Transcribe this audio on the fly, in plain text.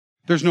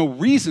There's no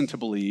reason to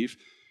believe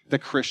that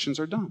Christians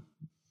are dumb.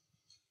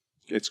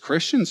 It's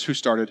Christians who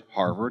started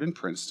Harvard and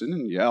Princeton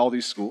and all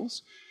these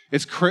schools.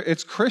 It's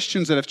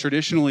Christians that have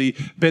traditionally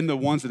been the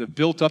ones that have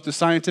built up the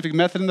scientific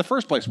method in the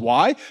first place.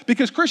 Why?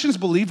 Because Christians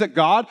believe that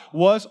God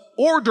was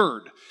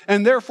ordered,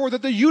 and therefore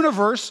that the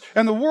universe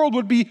and the world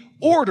would be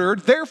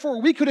ordered.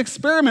 Therefore, we could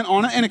experiment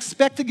on it and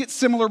expect to get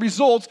similar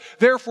results.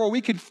 Therefore, we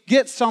could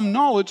get some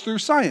knowledge through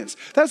science.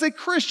 That's a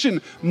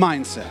Christian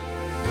mindset.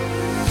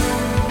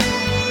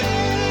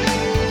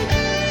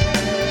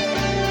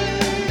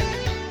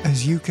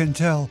 As you can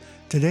tell,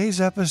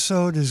 today's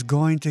episode is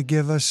going to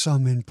give us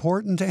some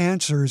important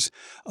answers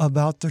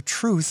about the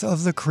truth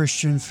of the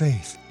Christian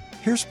faith.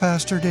 Here's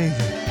Pastor David.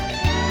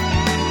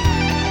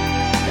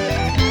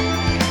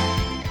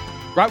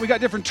 Right, we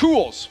got different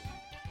tools.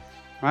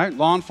 Right?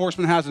 Law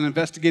enforcement has an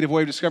investigative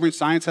way of discovering.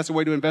 Science has a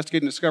way to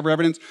investigate and discover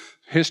evidence.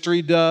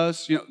 History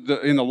does.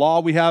 In the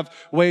law, we have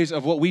ways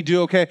of what we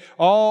do. Okay,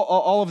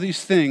 all of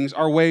these things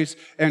are ways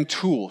and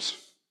tools.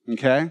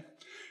 Okay,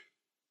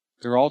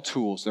 they're all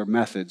tools. They're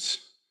methods.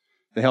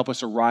 They help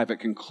us arrive at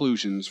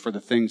conclusions for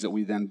the things that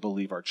we then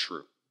believe are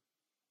true.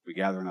 We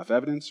gather enough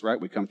evidence, right?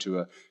 We come to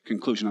a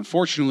conclusion.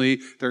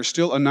 Unfortunately, there's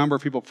still a number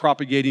of people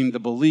propagating the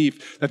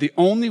belief that the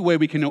only way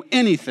we can know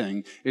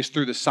anything is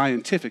through the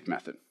scientific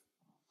method.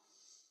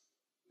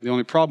 The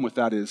only problem with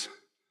that is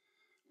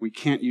we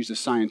can't use the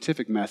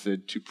scientific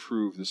method to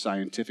prove the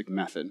scientific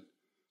method.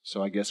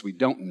 So I guess we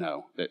don't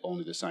know that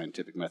only the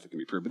scientific method can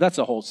be proved. But that's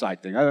a whole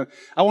side thing. I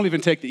won't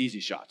even take the easy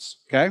shots,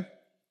 okay?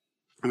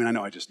 I mean, I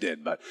know I just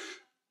did, but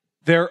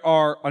there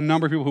are a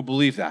number of people who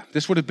believe that.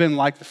 This would have been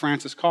like Dr.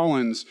 Francis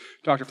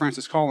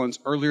Collins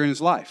earlier in his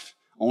life.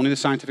 Only the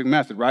scientific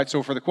method, right?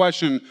 So for the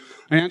question,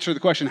 answer the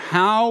question,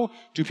 how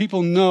do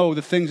people know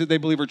the things that they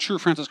believe are true?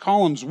 Francis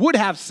Collins would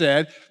have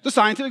said the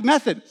scientific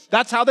method.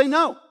 That's how they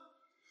know.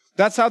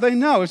 That's how they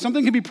know. If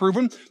something can be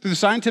proven through the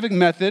scientific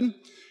method,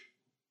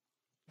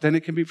 then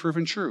it can be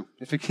proven true.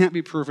 If it can't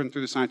be proven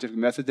through the scientific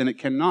method, then it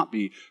cannot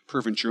be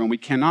proven true, and we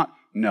cannot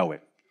know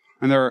it.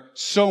 And there are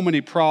so many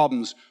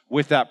problems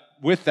with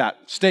that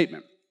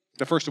statement.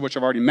 The first of which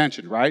I've already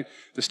mentioned, right?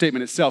 The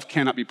statement itself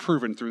cannot be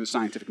proven through the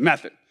scientific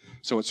method.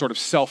 So it sort of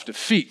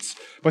self-defeats.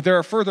 But there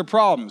are further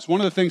problems.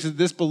 One of the things that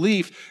this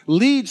belief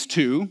leads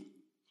to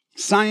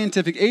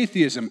scientific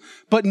atheism,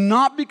 but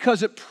not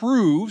because it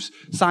proves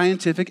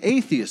scientific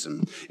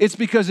atheism. It's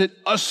because it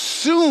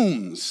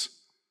assumes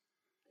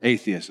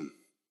atheism.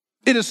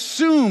 It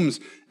assumes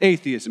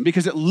atheism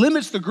because it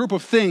limits the group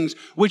of things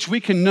which we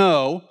can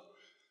know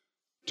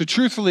to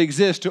truthfully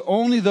exist to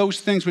only those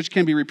things which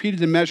can be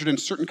repeated and measured in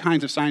certain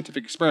kinds of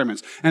scientific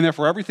experiments. And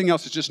therefore, everything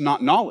else is just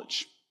not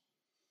knowledge.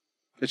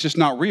 It's just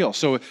not real.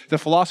 So the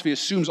philosophy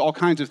assumes all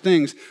kinds of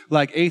things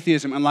like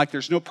atheism and like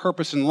there's no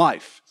purpose in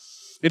life.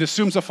 It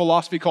assumes a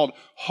philosophy called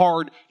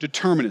hard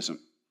determinism.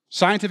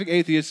 Scientific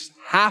atheists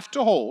have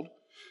to hold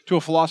to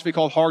a philosophy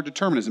called hard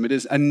determinism. It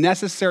is a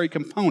necessary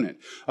component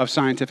of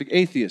scientific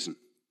atheism.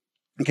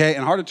 Okay,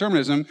 and hard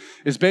determinism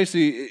is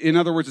basically, in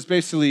other words, it's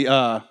basically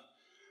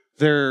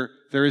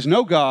there is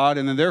no God,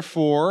 and then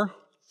therefore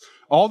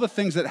all the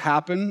things that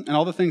happen and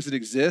all the things that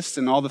exist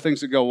and all the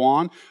things that go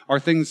on are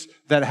things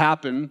that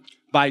happen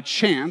by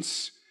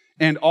chance,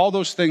 and all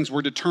those things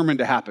were determined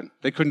to happen.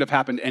 They couldn't have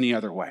happened any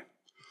other way.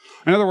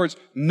 In other words,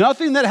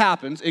 nothing that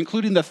happens,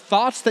 including the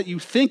thoughts that you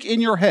think in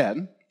your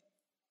head,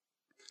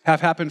 have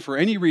happened for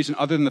any reason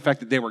other than the fact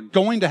that they were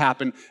going to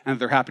happen and that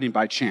they're happening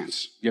by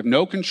chance. You have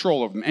no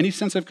control over them. Any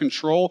sense of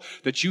control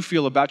that you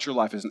feel about your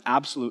life is an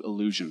absolute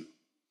illusion.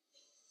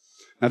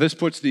 Now, this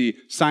puts the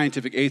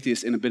scientific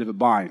atheist in a bit of a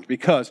bind,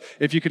 because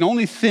if you can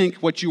only think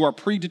what you are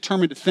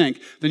predetermined to think,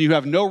 then you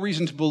have no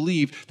reason to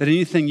believe that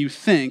anything you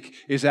think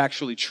is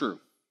actually true.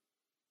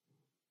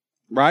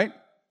 Right?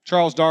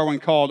 Charles Darwin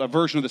called a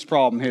version of this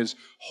problem his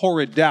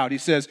horrid doubt. He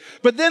says,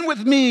 "But then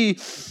with me,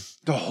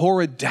 the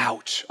horrid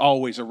doubt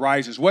always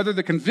arises, whether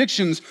the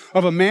convictions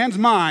of a man's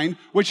mind,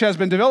 which has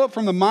been developed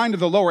from the mind of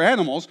the lower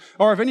animals,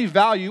 are of any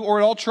value or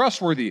at all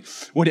trustworthy.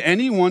 Would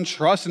anyone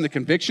trust in the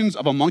convictions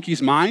of a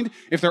monkey's mind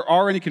if there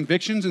are any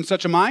convictions in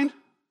such a mind?"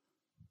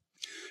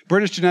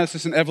 British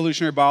geneticist and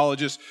evolutionary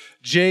biologist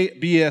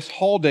J.B.S.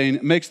 Haldane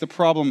makes the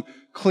problem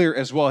clear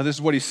as well. This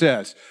is what he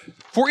says.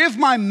 "For if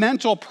my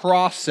mental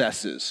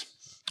processes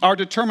are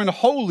determined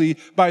wholly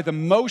by the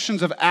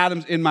motions of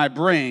atoms in my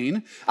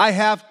brain, I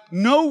have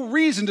no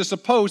reason to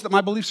suppose that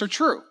my beliefs are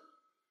true,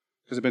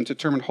 because they've been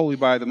determined wholly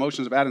by the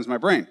motions of atoms in my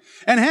brain.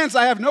 And hence,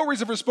 I have no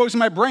reason for supposing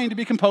my brain to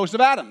be composed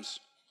of atoms."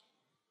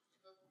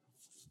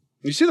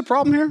 You see the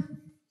problem here?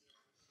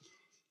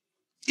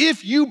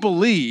 If you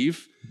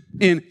believe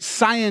in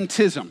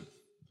scientism,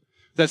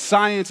 that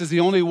science is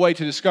the only way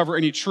to discover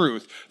any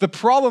truth, the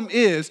problem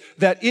is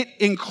that it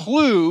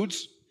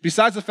includes,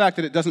 besides the fact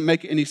that it doesn't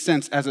make any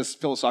sense as a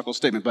philosophical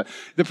statement, but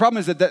the problem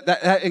is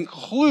that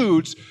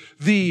includes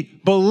the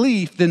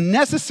belief, the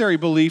necessary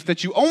belief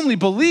that you only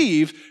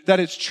believe that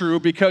it's true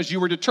because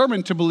you were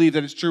determined to believe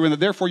that it's true, and that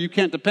therefore you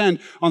can't depend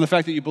on the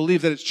fact that you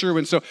believe that it's true.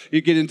 And so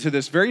you get into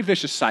this very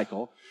vicious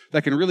cycle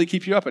that can really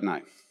keep you up at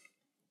night.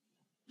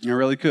 It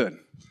really could.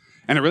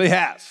 And it really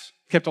has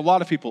kept a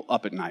lot of people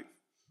up at night,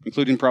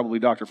 including probably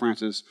Dr.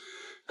 Francis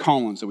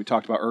Collins that we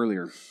talked about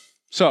earlier.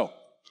 So,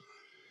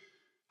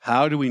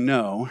 how do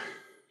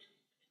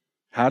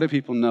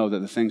people know that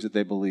the things that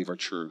they believe are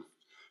true?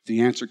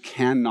 The answer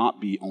cannot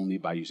be only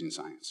by using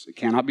science. It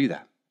cannot be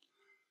that.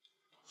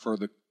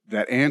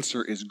 That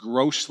answer is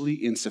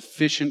grossly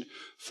insufficient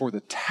for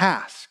the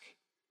task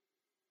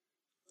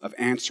of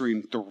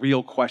answering the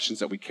real questions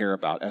that we care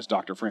about, as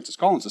Dr. Francis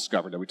Collins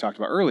discovered that we talked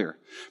about earlier.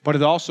 But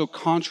it also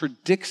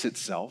contradicts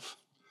itself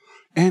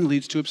and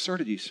leads to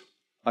absurdities,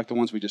 like the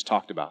ones we just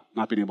talked about,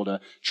 not being able to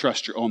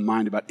trust your own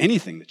mind about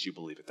anything that you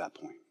believe at that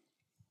point.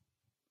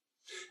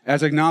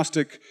 As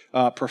agnostic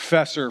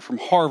professor from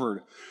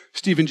Harvard,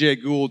 Stephen Jay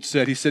Gould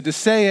said, he said, to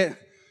say it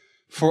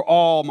for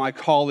all my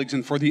colleagues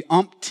and for the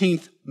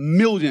umpteenth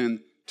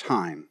million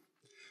time,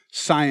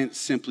 science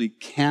simply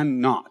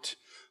cannot,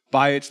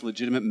 by its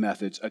legitimate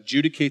methods,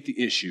 adjudicate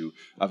the issue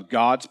of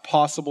God's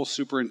possible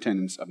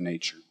superintendence of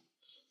nature.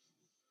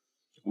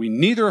 We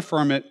neither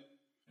affirm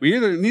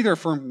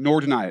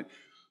nor deny it.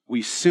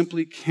 We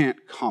simply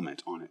can't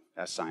comment on it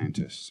as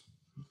scientists.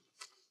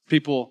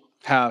 People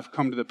have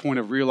come to the point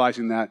of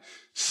realizing that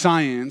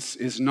science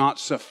is not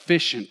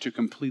sufficient to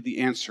completely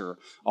answer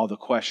all the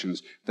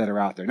questions that are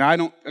out there. Now, I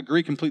don't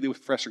agree completely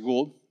with Professor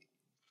Gould,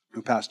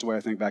 who passed away, I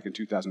think, back in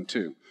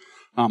 2002.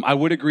 I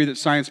would agree that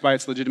science, by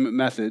its legitimate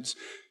methods,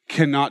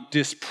 cannot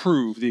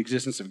disprove the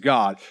existence of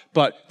God,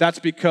 but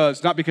that's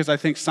not because I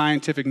think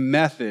scientific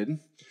method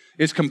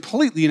is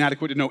completely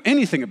inadequate to know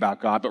anything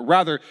about God, but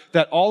rather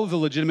that all of the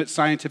legitimate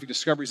scientific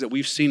discoveries that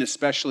we've seen,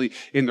 especially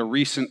in the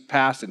recent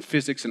past in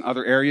physics and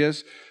other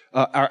areas,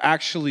 are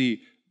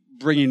actually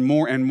bringing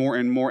more and more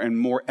and more and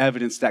more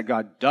evidence that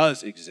God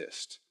does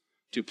exist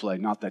to play,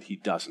 not that he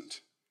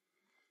doesn't.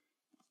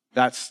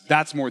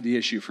 That's more the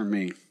issue for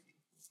me,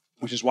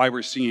 which is why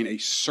we're seeing a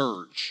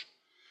surge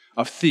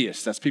of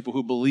theists. That's people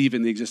who believe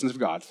in the existence of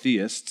God,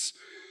 theists.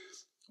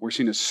 We're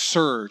seeing a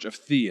surge of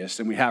theists,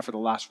 and we have for the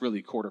last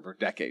really quarter of a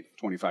decade,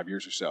 25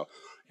 years or so,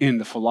 in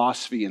the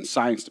philosophy and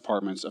science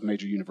departments of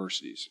major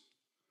universities.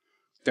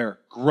 They're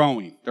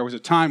growing. There was a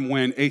time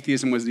when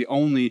atheism was the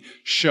only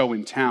show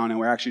in town, and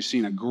we're actually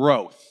seeing a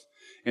growth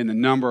in the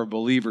number of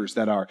believers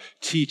that are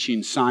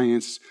teaching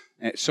science,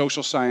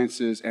 social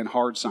sciences, and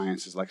hard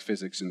sciences like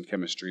physics and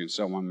chemistry and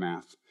so on,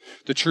 math.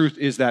 The truth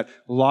is that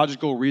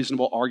logical,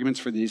 reasonable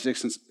arguments for the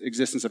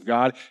existence of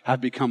God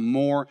have become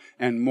more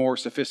and more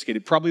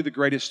sophisticated. Probably the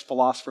greatest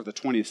philosopher of the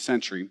 20th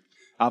century,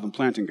 Alvin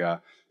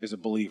Plantinga, is a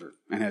believer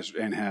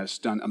and has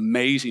done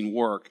amazing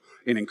work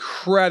in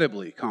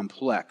incredibly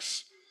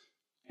complex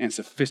and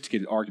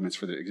sophisticated arguments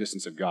for the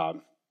existence of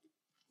God.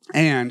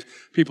 And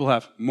people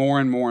have more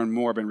and more and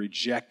more been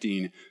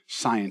rejecting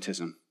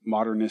scientism,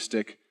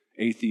 modernistic,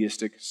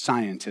 atheistic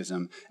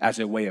scientism, as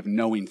a way of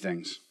knowing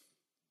things.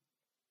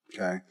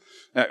 Okay?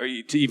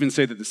 To even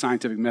say that the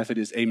scientific method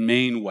is a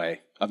main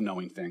way of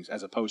knowing things,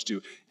 as opposed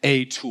to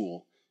a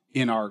tool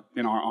on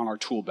our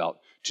tool belt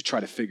to try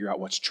to figure out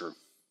what's true.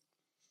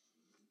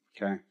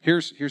 Okay?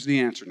 Here's the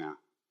answer now.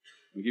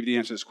 I'll give you the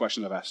answer to this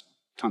question I've asked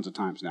tons of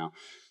times now.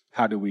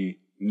 How do we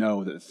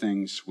know that the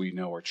things we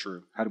know are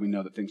true? How do we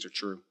know that things are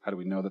true? How do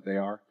we know that they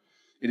are?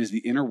 It is the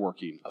inner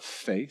working of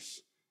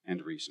faith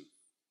and reason.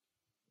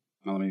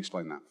 Now let me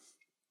explain that.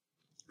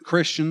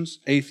 Christians,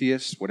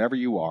 atheists, whatever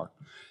you are,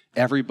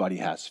 everybody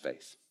has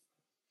faith.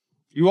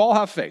 You all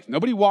have faith.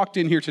 Nobody walked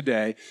in here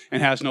today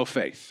and has no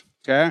faith.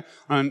 Okay?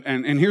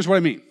 And here's what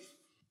I mean.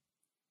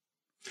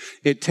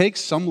 It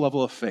takes some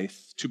level of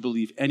faith to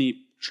believe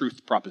any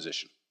truth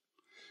proposition.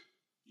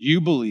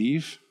 You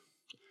believe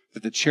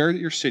that the chair that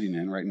you're sitting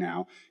in right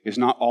now is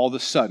not all of a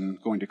sudden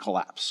going to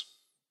collapse.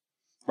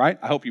 Right?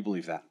 I hope you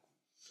believe that.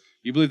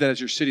 You believe that as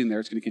you're sitting there,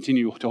 it's going to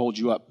continue to hold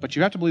you up. But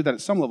you have to believe that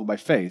at some level by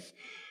faith,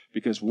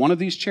 because one of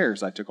these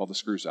chairs, I took all the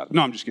screws out of.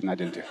 No, I'm just kidding. I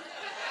didn't do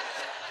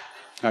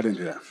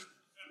that.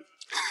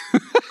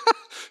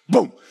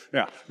 Boom.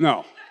 Yeah.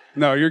 No,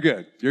 you're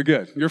good. You're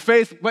good. Your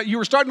faith, but you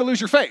were starting to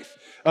lose your faith,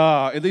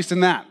 at least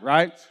in that,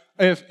 right?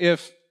 If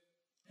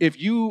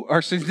you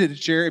are sitting in a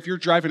chair, if you're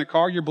driving a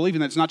car, you're believing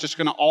that it's not just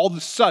going to all of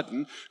a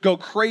sudden go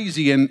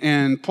crazy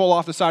and pull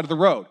off the side of the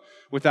road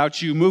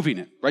without you moving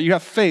it, right? You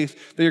have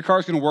faith that your car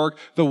is going to work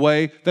the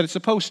way that it's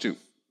supposed to,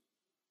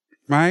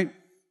 right?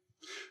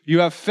 You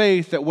have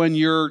faith that when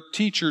your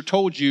teacher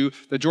told you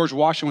that George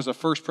Washington was the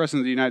first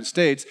president of the United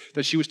States,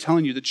 that she was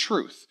telling you the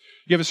truth.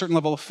 You have a certain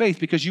level of faith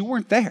because you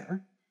weren't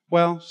there.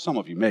 Well, some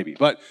of you maybe,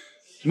 but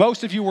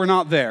most of you were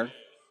not there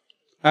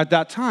at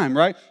that time,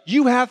 right?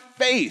 You have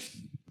faith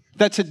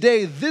that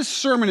today this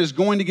sermon is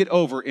going to get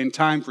over in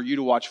time for you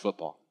to watch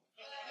football.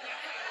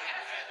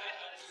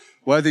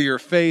 Whether your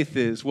faith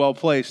is well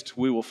placed,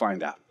 we will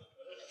find out.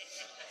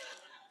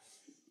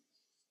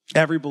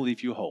 Every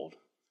belief you hold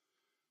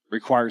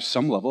requires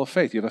some level of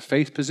faith. You have a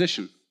faith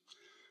position.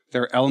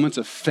 There are elements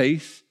of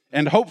faith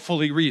and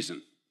hopefully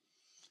reason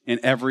in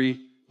every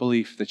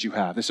belief that you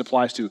have. This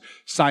applies to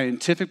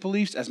scientific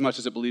beliefs as much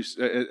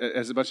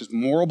as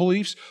moral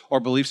beliefs or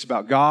beliefs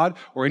about God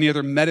or any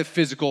other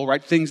metaphysical,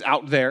 right, things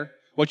out there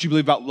what you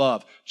believe about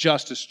love,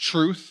 justice,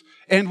 truth,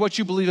 and what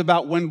you believe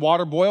about when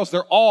water boils,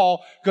 they're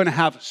all going to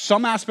have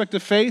some aspect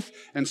of faith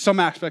and some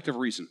aspect of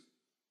reason,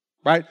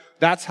 right?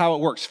 That's how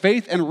it works.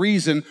 Faith and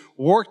reason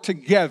work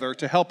together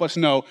to help us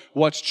know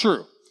what's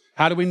true.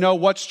 How do we know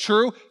what's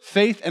true?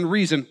 Faith and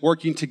reason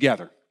working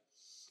together.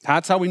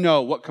 That's how we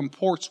know what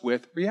comports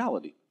with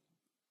reality.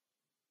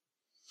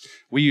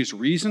 We use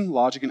reason,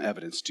 logic, and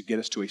evidence to get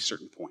us to a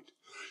certain point.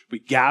 We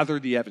gather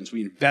the evidence.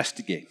 We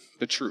investigate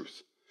the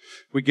truth.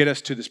 We get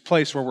us to this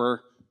place where we're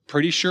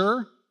pretty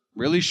sure,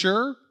 really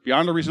sure,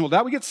 beyond a reasonable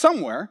doubt. We get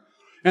somewhere.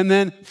 And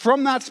then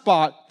from that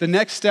spot, the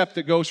next step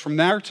that goes from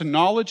there to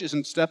knowledge is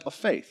a step of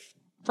faith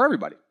for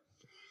everybody.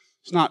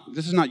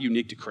 This is not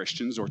unique to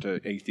Christians or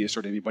to atheists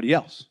or to anybody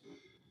else.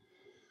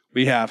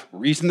 We have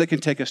reason that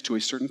can take us to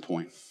a certain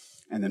point,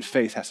 and then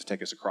faith has to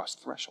take us across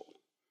the threshold.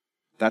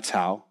 That's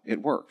how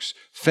it works.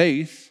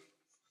 Faith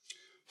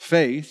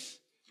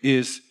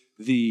is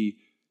the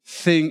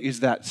thing, is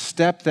that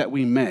step that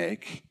we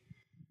make,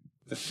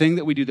 the thing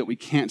that we do that we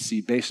can't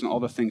see based on all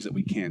the things that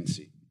we can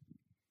see.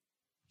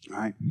 All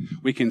right?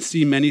 We can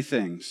see many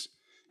things,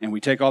 and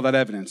we take all that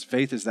evidence.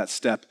 Faith is that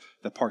step,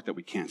 the part that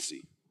we can't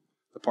see,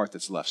 the part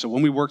that's left. So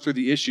when we work through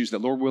the issues that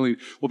Lord willing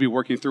we'll be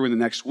working through in the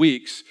next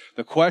weeks,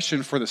 the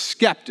question for the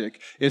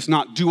skeptic is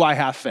not, do I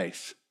have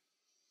faith?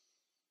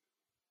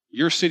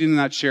 You're sitting in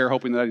that chair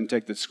hoping that I didn't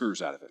take the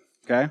screws out of it,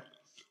 okay?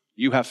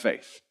 You have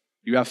faith.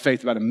 You have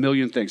faith about a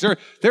million things.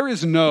 There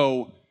is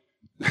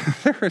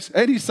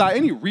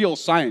any real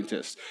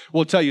scientist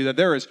will tell you that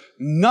there is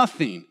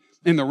nothing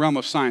in the realm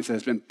of science that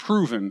has been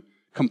proven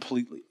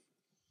completely.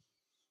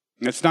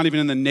 And it's not even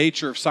in the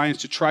nature of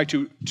science to try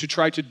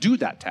to do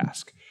that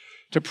task,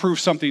 to prove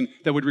something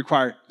that would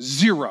require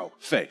zero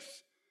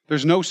faith.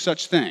 There's no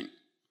such thing.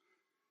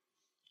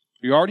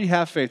 You already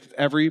have faith with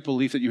every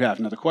belief that you have.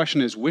 Now the question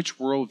is, which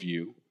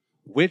worldview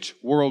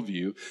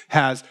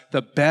has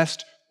the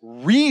best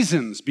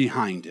reasons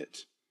behind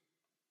it?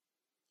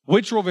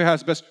 Which worldview has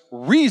the best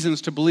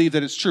reasons to believe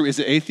that it's true? Is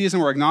it atheism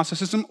or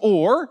agnosticism,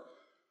 or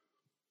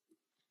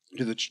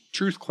do the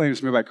truth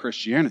claims made by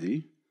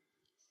Christianity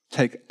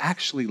take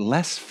actually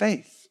less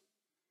faith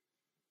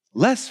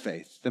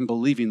than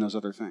believing those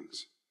other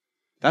things?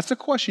 That's the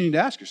question you need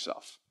to ask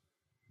yourself.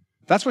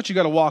 That's what you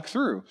got to walk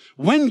through.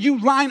 When you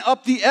line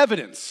up the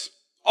evidence,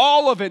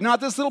 all of it, not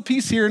this little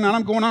piece here, not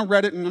I'm going on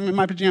Reddit and I'm in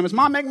my pajamas,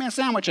 Mom, make me a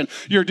sandwich, and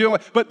you're doing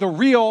it, but the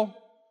real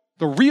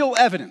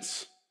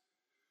evidence,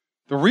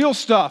 the real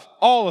stuff,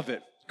 all of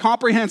it,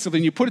 comprehensively,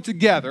 and you put it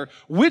together,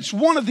 which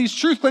one of these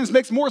truth claims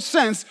makes more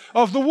sense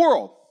of the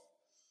world?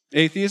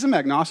 Atheism,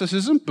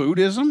 agnosticism,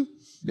 Buddhism,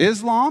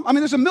 Islam. I mean,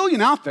 there's a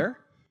million out there.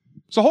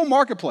 It's a whole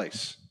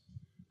marketplace.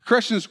 The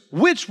question is,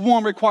 which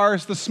one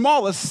requires the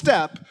smallest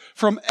step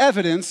from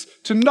evidence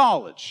to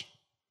knowledge?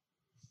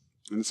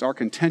 And it's our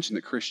contention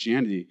that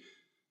Christianity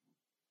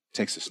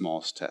takes the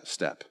smallest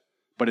step.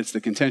 But it's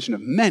the contention of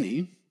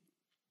many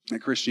that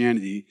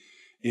Christianity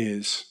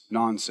is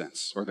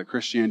nonsense, or that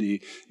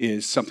Christianity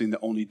is something that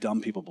only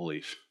dumb people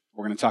believe.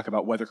 We're going to talk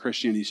about whether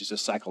Christianity is just a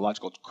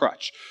psychological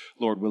crutch,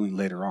 Lord willing,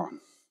 later on.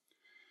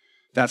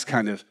 That's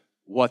kind of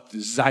what the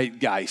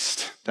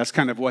zeitgeist, that's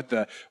kind of what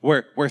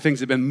where things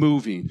have been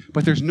moving.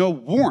 But there's no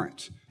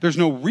warrant, there's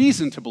no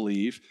reason to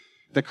believe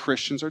that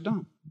Christians are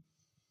dumb.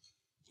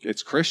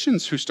 It's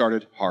Christians who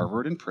started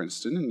Harvard and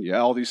Princeton and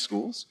all these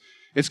schools.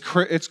 It's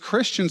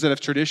Christians that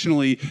have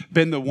traditionally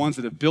been the ones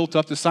that have built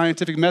up the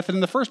scientific method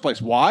in the first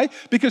place. Why?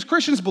 Because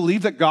Christians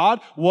believe that God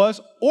was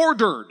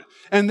ordered,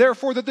 and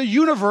therefore that the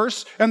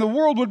universe and the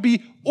world would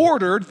be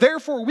ordered.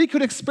 Therefore, we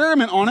could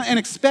experiment on it and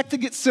expect to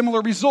get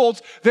similar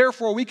results.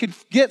 Therefore, we could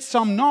get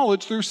some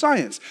knowledge through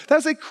science.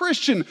 That's a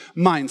Christian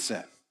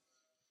mindset.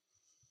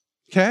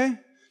 Okay?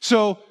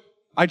 So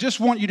I just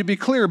want you to be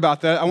clear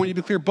about that. I want you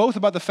to be clear both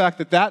about the fact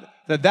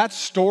that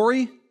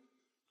story,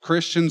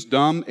 Christians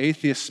dumb,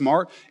 atheists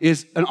smart,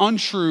 is an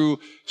untrue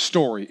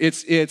story.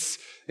 It's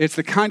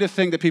the kind of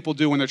thing that people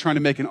do when they're trying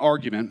to make an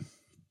argument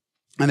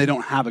and they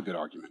don't have a good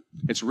argument.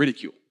 It's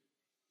ridicule.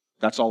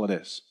 That's all it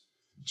is.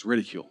 It's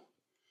ridicule.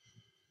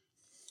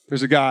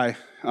 There's a guy,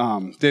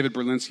 David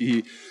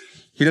Berlinski,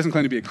 he doesn't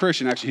claim to be a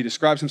Christian. Actually, he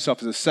describes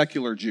himself as a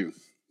secular Jew.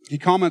 He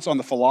comments on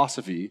the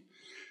philosophy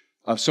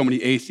of so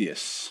many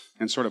atheists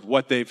and sort of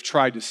what they've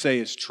tried to say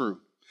is true.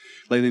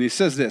 Lately, and he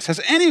says this: has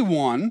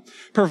anyone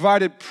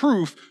provided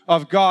proof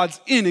of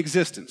God's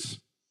inexistence?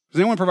 Has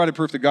anyone provided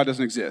proof that God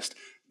doesn't exist?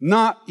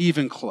 Not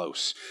even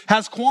close.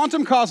 Has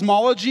quantum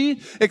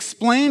cosmology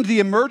explained the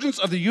emergence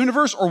of the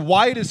universe or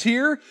why it is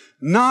here?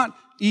 Not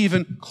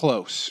even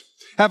close.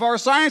 Have our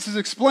sciences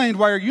explained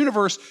why our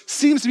universe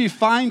seems to be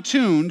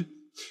fine-tuned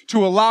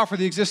to allow for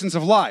the existence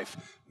of life?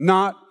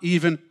 Not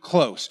even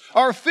close.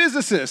 Are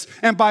physicists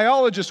and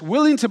biologists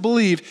willing to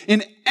believe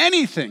in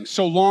anything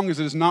so long as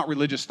it is not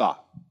religious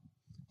thought?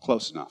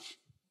 Close enough.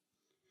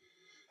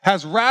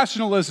 Has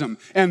rationalism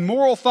and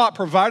moral thought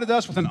provided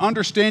us with an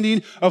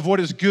understanding of what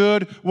is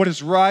good, what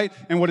is right,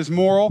 and what is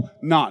moral?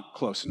 Not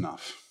close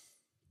enough.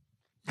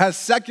 Has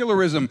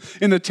secularism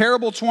in the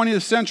terrible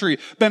 20th century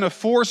been a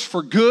force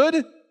for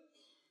good?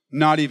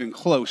 Not even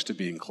close to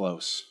being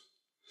close.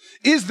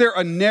 Is there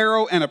a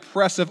narrow and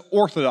oppressive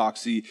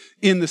orthodoxy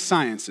in the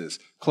sciences?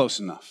 Close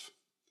enough.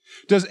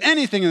 Does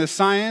anything in the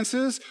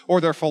sciences or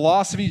their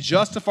philosophy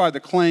justify the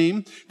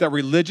claim that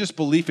religious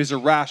belief is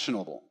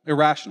irrational?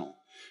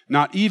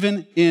 Not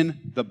even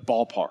in the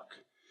ballpark.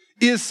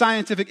 Is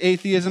scientific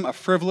atheism a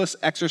frivolous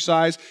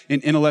exercise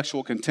in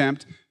intellectual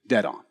contempt?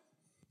 Dead on.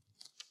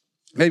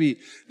 Maybe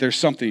there's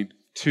something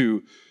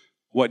to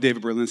what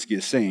David Berlinski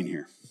is saying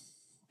here.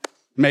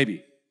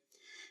 Maybe.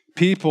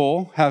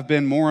 People have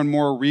been more and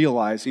more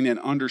realizing and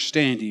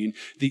understanding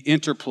the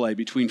interplay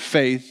between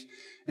faith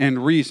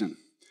and reason,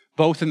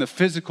 both in the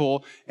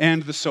physical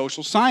and the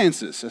social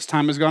sciences. As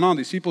time has gone on,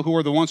 these people who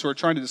are the ones who are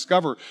trying to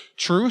discover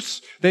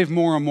truths, they've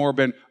more and more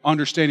been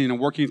understanding and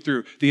working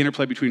through the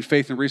interplay between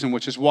faith and reason,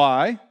 which is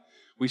why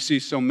we see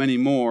so many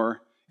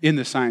more in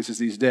the sciences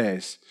these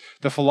days.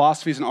 The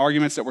philosophies and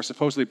arguments that were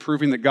supposedly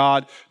proving that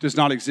God does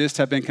not exist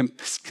have been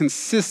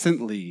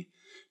consistently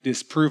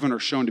disproven or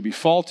shown to be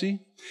faulty,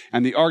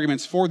 and the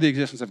arguments for the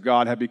existence of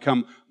God have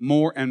become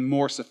more and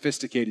more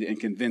sophisticated and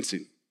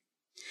convincing.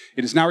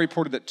 It is now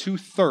reported that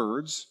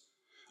 2/3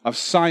 of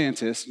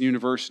scientists in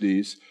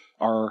universities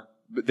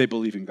they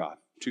believe in God.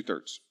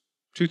 2/3.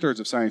 2/3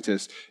 of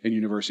scientists in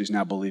universities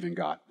now believe in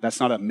God. That's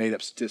not a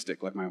made-up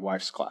statistic like my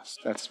wife's class.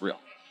 That's real.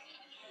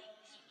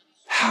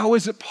 How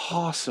is it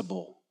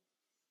possible?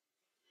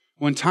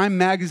 When Time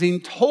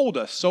magazine told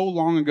us so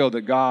long ago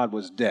that God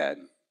was dead,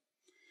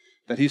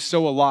 that he's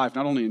so alive,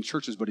 not only in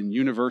churches, but in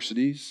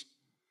universities,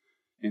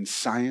 in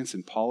science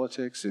and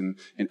politics, in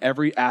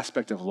every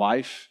aspect of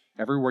life,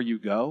 everywhere you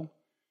go,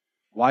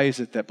 why is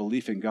it that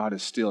belief in God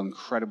is still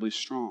incredibly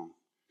strong?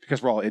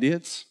 Because we're all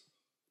idiots?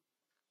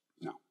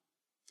 No.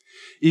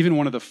 Even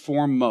one of the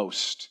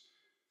foremost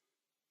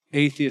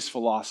atheist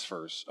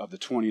philosophers of the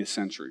 20th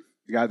century,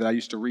 the guy that I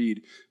used to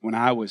read when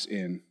I was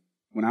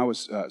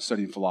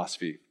studying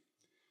philosophy,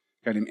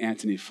 a guy named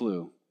Antony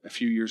Flew, a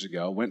few years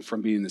ago, went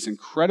from being this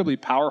incredibly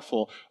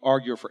powerful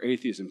arguer for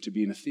atheism to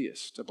being a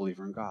theist, a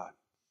believer in God.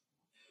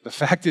 The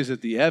fact is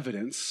that the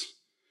evidence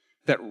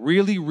that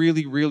really,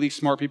 really, really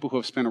smart people who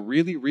have spent a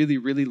really, really,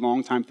 really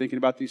long time thinking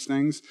about these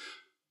things,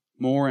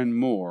 more and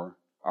more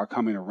are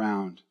coming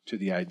around to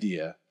the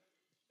idea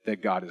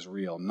that God is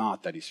real,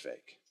 not that he's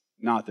fake,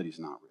 not that he's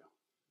not real.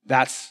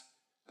 That's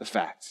the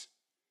facts.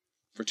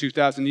 For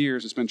 2,000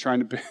 years, it's been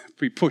trying to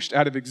be pushed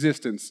out of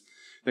existence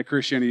that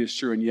Christianity is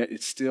true, and yet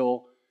it's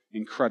still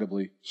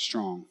incredibly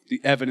strong.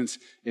 The evidence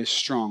is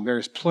strong. There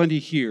is plenty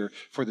here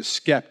for the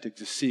skeptic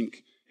to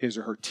sink his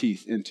or her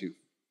teeth into.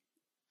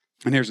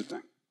 And here's the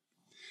thing.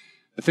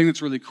 The thing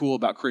that's really cool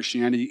about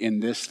Christianity in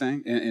this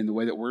thing, in the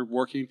way that we're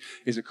working,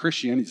 is that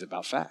Christianity is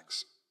about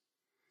facts.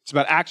 It's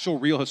about actual,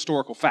 real,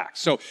 historical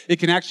facts. So it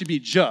can actually be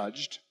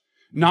judged,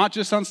 not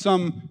just on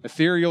some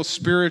ethereal,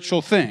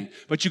 spiritual thing,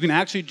 but you can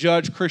actually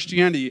judge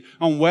Christianity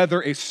on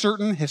whether a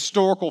certain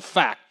historical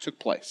fact took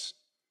place.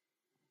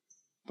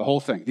 The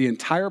whole thing, the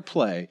entire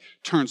play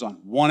turns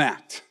on one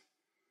act,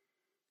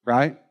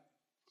 right?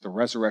 The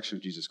resurrection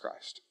of Jesus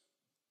Christ.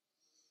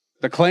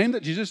 The claim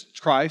that Jesus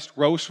Christ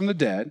rose from the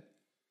dead,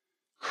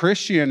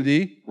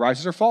 Christianity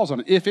rises or falls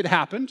on it. If it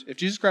happened, if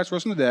Jesus Christ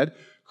rose from the dead,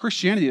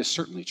 Christianity is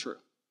certainly true.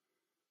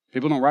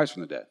 People don't rise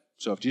from the dead.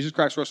 So if Jesus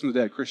Christ rose from the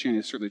dead, Christianity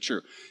is certainly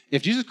true.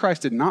 If Jesus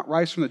Christ did not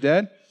rise from the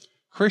dead,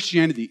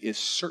 Christianity is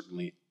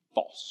certainly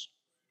false.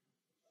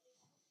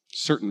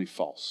 Certainly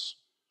false.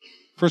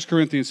 1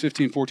 Corinthians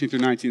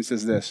 15:14-19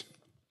 says this,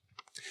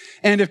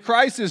 "And if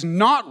Christ is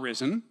not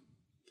risen,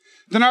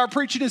 then our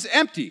preaching is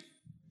empty,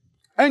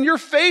 and your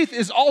faith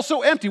is also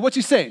empty." What's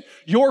he saying?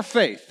 Your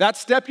faith, that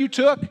step you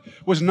took,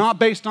 was not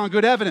based on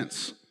good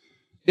evidence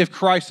if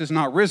Christ is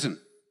not risen.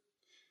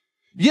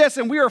 "Yes,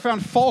 and we are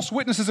found false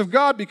witnesses of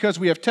God because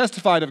we have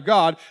testified of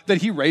God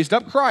that he raised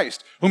up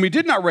Christ, whom he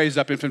did not raise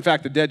up if in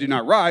fact the dead do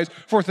not rise.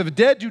 For if the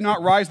dead do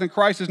not rise, then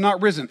Christ is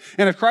not risen.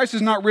 And if Christ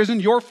is not risen,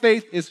 your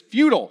faith is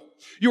futile.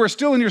 You are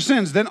still in your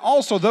sins. Then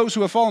also those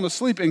who have fallen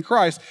asleep in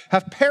Christ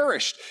have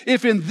perished.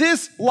 If in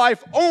this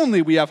life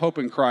only we have hope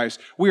in Christ,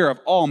 we are of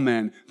all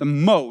men the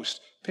most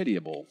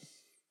pitiable."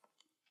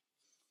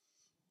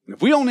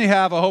 If we only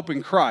have a hope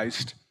in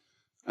Christ,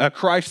 a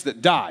Christ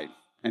that died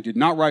and did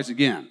not rise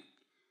again,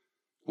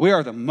 we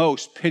are the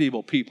most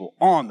pitiable people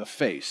on the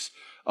face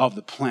of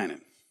the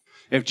planet.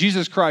 If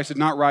Jesus Christ did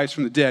not rise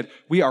from the dead,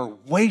 we are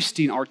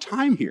wasting our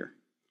time here.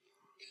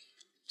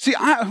 See,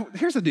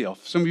 here's the deal.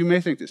 Some of you may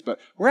think this, but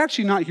we're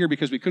actually not here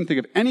because we couldn't think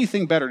of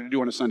anything better to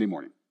do on a Sunday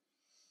morning.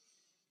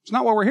 It's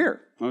not why we're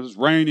here. Well, it's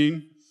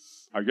raining.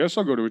 I guess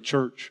I'll go to a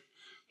church.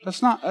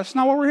 That's not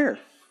why we're here.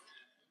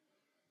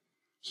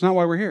 It's not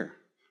why we're here.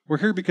 We're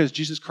here because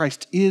Jesus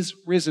Christ is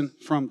risen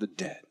from the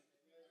dead.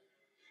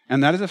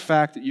 And that is a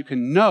fact that you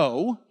can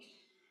know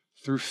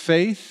through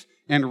faith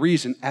and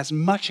reason as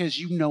much as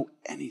you know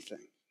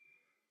anything.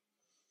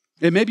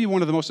 It may be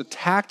one of the most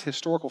attacked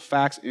historical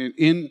facts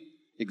in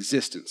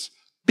existence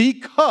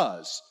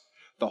because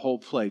the whole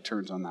play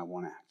turns on that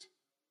one act.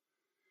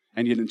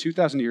 And yet in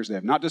 2,000 years, they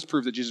have not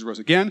disproved that Jesus rose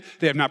again.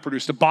 They have not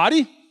produced a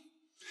body.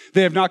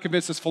 They have not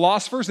convinced us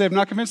philosophers. They have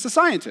not convinced the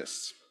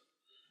scientists.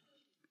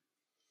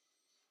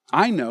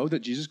 I know that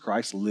Jesus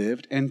Christ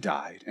lived and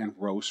died and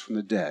rose from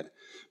the dead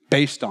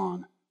based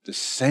on the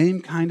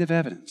same kind of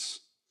evidence,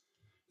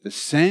 the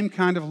same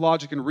kind of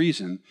logic and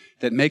reason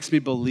that makes me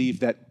believe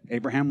that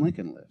Abraham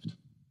Lincoln lived.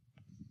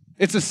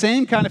 It's the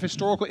same kind of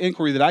historical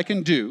inquiry that I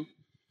can do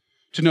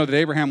to know that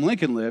Abraham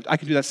Lincoln lived. I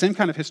can do that same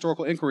kind of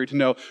historical inquiry to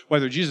know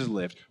whether Jesus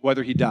lived,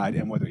 whether he died,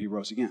 and whether he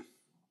rose again.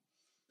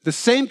 The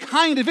same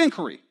kind of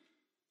inquiry.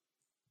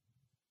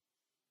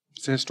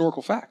 It's a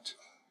historical fact.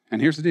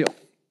 And here's the deal.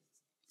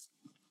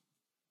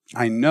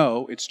 I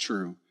know it's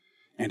true,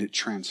 and it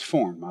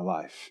transformed my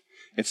life.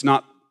 It's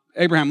not,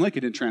 Abraham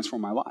Lincoln didn't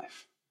transform my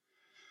life.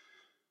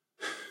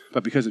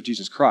 But because of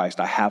Jesus Christ,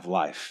 I have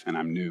life, and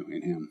I'm new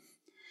in him.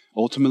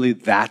 Ultimately,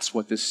 that's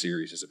what this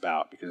series is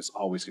about, because it's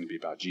always going to be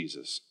about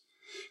Jesus.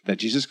 That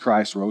Jesus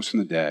Christ rose from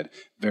the dead,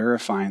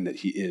 verifying that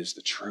he is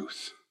the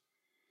truth,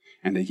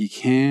 and that he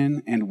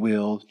can and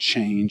will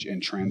change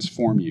and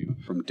transform you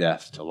from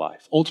death to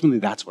life. Ultimately,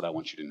 that's what I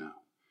want you to know.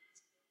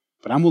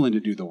 But I'm willing to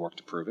do the work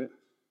to prove it.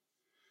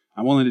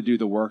 I'm willing to do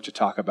the work to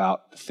talk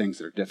about the things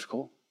that are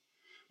difficult.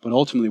 But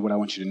ultimately, what I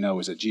want you to know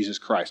is that Jesus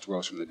Christ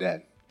rose from the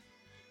dead,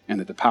 and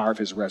that the power of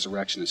his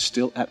resurrection is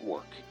still at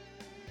work,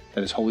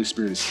 that his Holy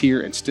Spirit is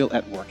here and still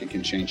at work and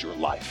can change your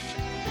life.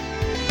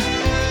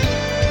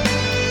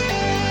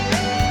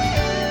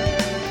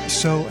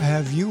 So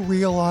have you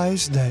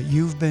realized that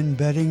you've been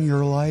betting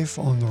your life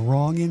on the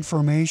wrong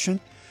information?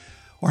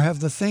 Or have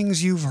the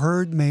things you've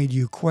heard made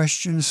you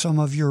question some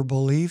of your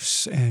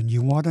beliefs and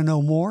you want to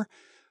know more?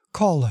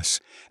 Call us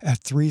at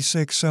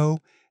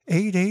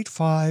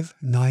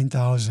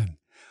 360-885-9000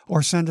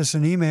 or send us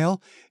an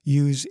email.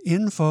 Use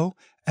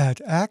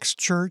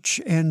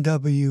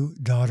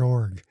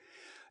info@axchurchnw.org.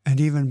 And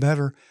even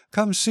better,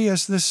 come see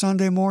us this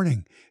Sunday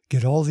morning.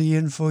 Get all the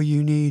info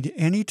you need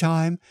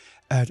anytime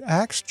at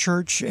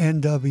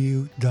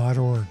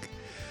axchurchnw.org.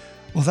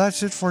 Well,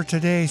 that's it for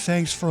today.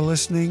 Thanks for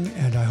listening,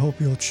 and I hope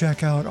you'll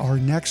check out our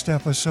next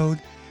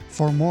episode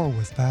for more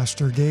with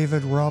Pastor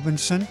David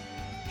Robinson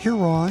here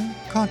on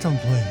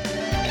Contemplate.